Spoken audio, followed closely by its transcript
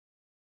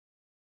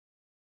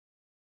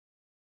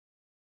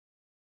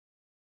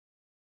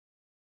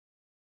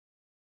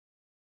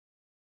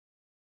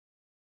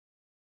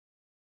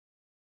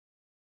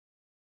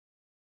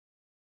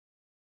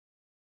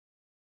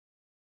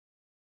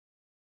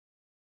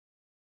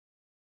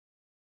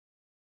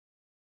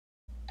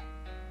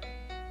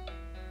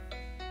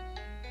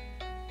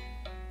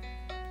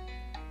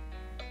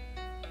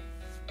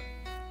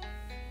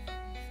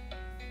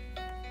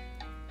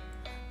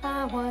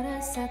I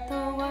wanna set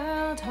the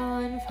world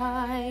on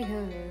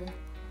fire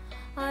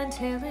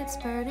until it's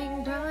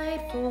burning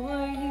bright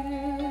for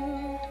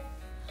you.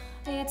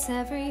 It's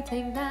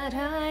everything that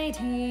I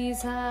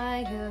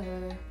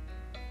desire.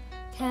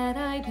 Can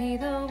I be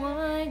the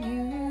one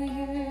you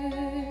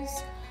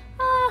use?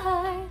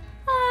 I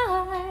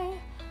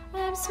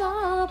am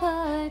small,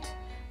 but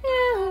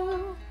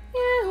you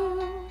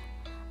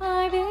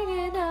are big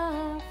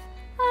enough.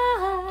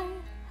 I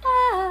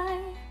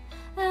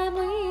am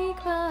weak,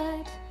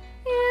 but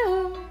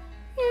you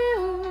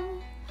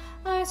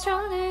are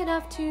strong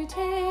enough to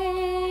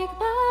take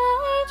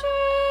my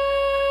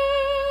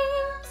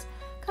dreams.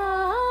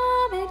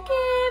 Come and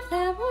give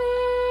them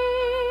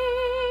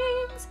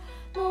wings.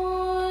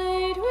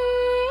 Lord,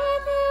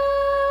 with you,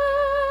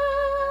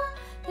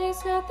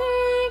 there's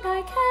nothing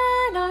I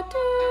cannot do.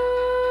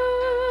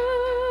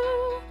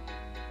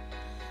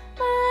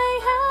 My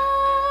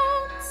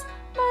hands,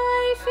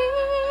 my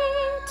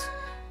feet,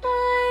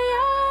 my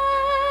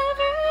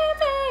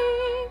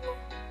everything,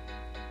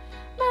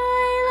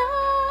 my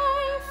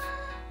life,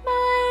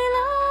 my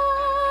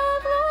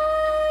love,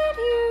 Lord,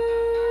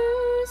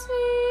 use me.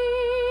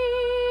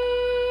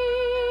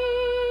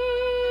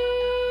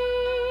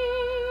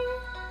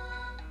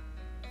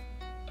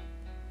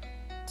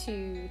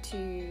 2,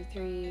 2,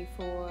 3,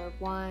 4,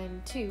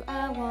 1, 2.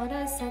 I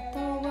wanna set the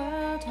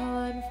world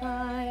on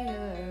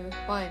fire.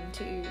 1,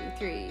 2,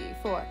 3,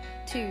 4,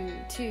 2,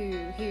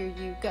 2. Here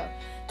you go.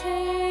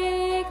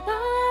 Take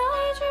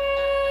my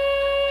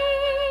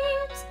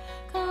dreams.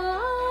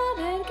 Come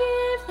and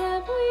give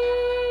them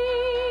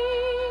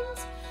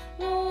wings.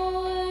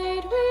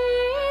 Lord,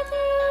 with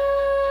you,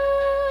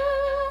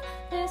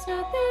 there's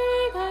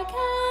nothing I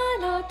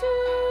cannot do.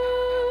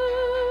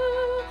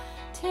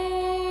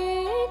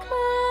 Take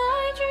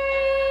my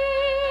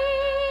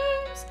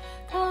dreams.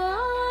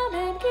 Come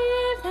and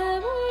give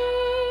them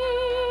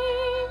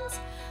wings.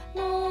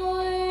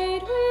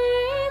 Lord,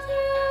 with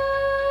you,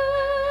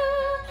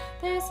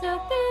 there's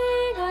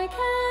nothing I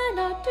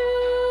cannot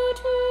do.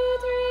 2,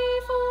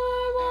 3,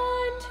 4,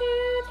 1,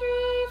 2,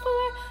 3,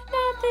 4.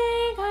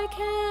 Nothing I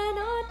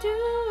cannot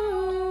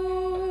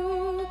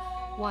do.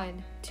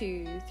 1,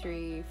 2,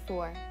 3,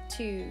 4,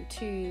 2,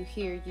 2.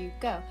 Here you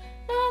go.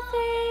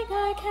 Nothing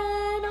I